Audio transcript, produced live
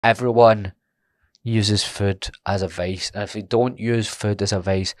everyone uses food as a vice, and if they don't use food as a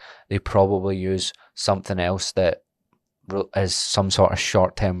vice, they probably use something else that is some sort of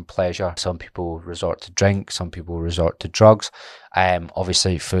short-term pleasure. Some people resort to drink, some people resort to drugs.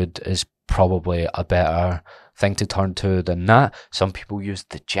 Obviously food is probably a better thing to turn to than that. Some people use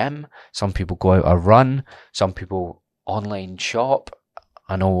the gym, some people go out a run, some people online shop.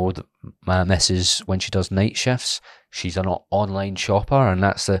 I know that my missus, when she does night shifts, she's an online shopper, and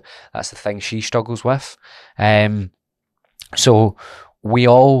that's the thing she struggles with. So we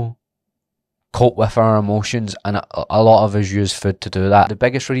all cope with our emotions, and a lot of us use food to do that. The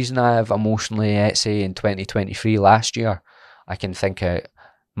biggest reason I have emotionally, let's say in 2023 last year, I can think of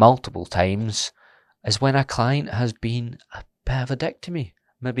multiple times, is when a client has been a bit of a dick to me,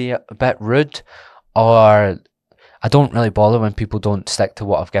 maybe a bit rude, or I don't really bother when people don't stick to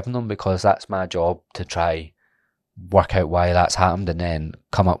what I've given them, because that's my job to try work out why that's happened and then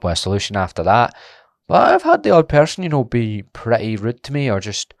come up with a solution after that. But I've had the odd person, be pretty rude to me or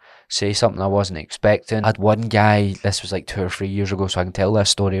just say something I wasn't expecting. I had one guy, this was like 2 or 3 years ago, so I can tell this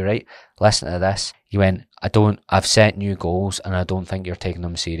story, right? Listen to this. He went, I've set new goals and I don't think you're taking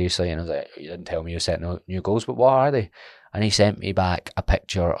them seriously. And I was like, you didn't tell me you set new goals, but what are they? And he sent me back a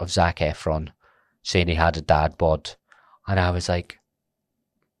picture of Zac Efron saying he had a dad bod. And I was like,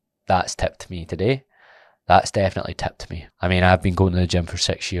 that's tipped me today. That's definitely tipped me. I mean, I've been going to the gym for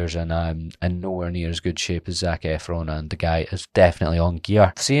 6 years and I'm in nowhere near as good shape as Zac Efron, and the guy is definitely on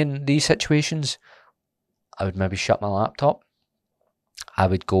gear. Seeing these situations, I would maybe shut my laptop. I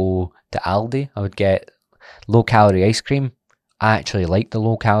would go to Aldi. I would get low-calorie ice cream. I actually like the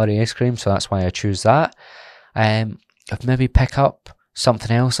low-calorie ice cream, so that's why I choose that. I'd maybe pick up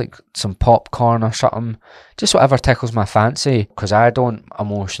something else, like some popcorn or something, just whatever tickles my fancy, because I don't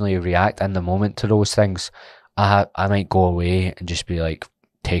emotionally react in the moment to those things. I might go away and just be like,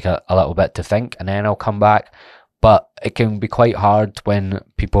 take a little bit to think, and then I'll come back. But it can be quite hard when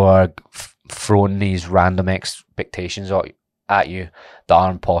people are throwing these random expectations at you that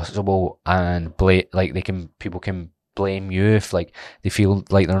aren't possible, and people can blame you if like they feel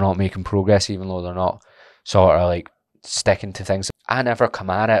like they're not making progress, even though they're not sort of like sticking to things. I never come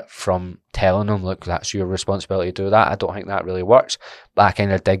at it from telling them, look, that's your responsibility to do that. I don't think that really works. But I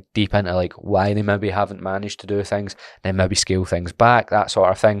kind of dig deep into like why they maybe haven't managed to do things, then maybe scale things back, that sort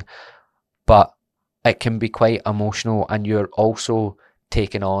of thing. But it can be quite emotional, and you're also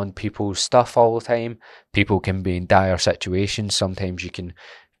taking on people's stuff all the time. People can be in dire situations. Sometimes you can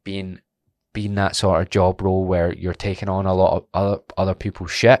be in that sort of job role where you're taking on a lot of other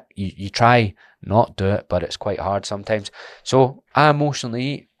people's shit. You try not do it, but it's quite hard sometimes. So I emotionally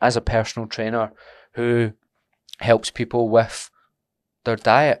eat as a personal trainer who helps people with their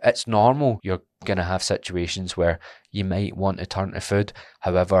diet. It's normal. You're going to have situations where you might want to turn to food.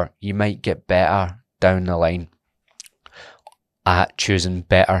 However, you might get better down the line at choosing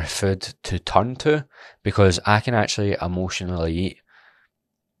better food to turn to, because I can actually emotionally eat,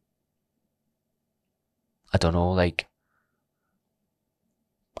 I don't know, like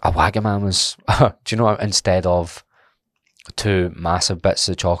a Wagamama's, do you know, instead of 2 massive bits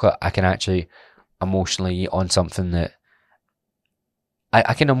of chocolate, I can actually emotionally eat on something that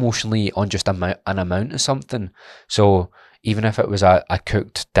I can emotionally eat on just an amount of something. So even if it was a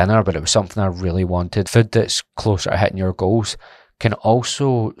cooked dinner, but it was something I really wanted, food that's closer to hitting your goals can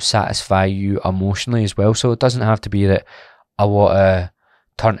also satisfy you emotionally as well. So it doesn't have to be that I want to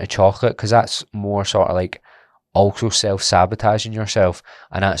turn to chocolate, because that's more sort of like also self-sabotaging yourself,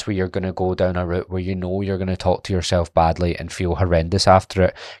 and that's where you're going to go down a route where you're going to talk to yourself badly and feel horrendous after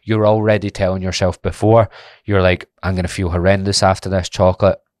it. You're already telling yourself before, you're like, I'm going to feel horrendous after this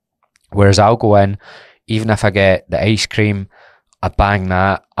chocolate. Whereas I'll go in, even if I get the ice cream, I bang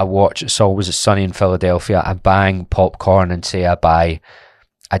that. I watch It's Always Sunny in Philadelphia, I bang popcorn, and say I buy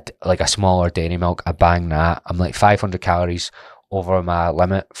like a smaller dairy milk, I bang that. I'm like 500 calories over my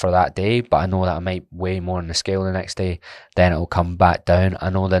limit for that day, but I know that I might weigh more on the scale the next day, then it'll come back down. I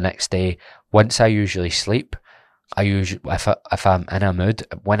know the next day, once I usually sleep, if I'm in a mood,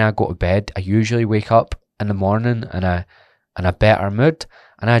 when I go to bed, I usually wake up in the morning in a better mood,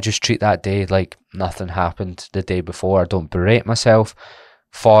 and I just treat that day like nothing happened the day before. I don't berate myself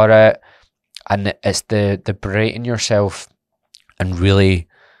for it, and it's the berating yourself and really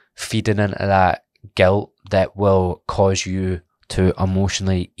feeding into that guilt that will cause you to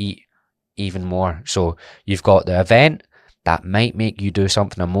emotionally eat even more. So you've got the event that might make you do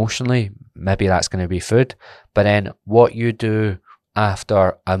something emotionally, maybe that's going to be food, but then what you do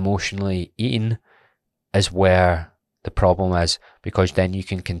after emotionally eating is where the problem is, because then you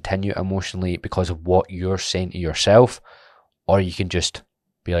can continue emotionally because of what you're saying to yourself, or you can just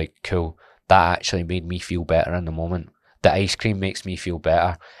be like, cool, that actually made me feel better in the moment. The ice cream makes me feel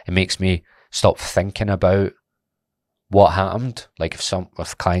better. It makes me stop thinking about what happened. Like if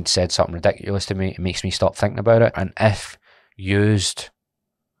a client said something ridiculous to me, it makes me stop thinking about it. And if used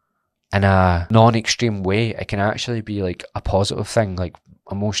in a non-extreme way, it can actually be like a positive thing. Like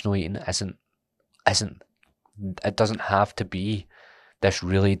emotional eating isn't it doesn't have to be this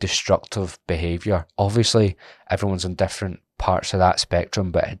really destructive behavior. Obviously, everyone's on different parts of that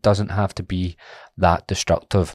spectrum, but it doesn't have to be that destructive.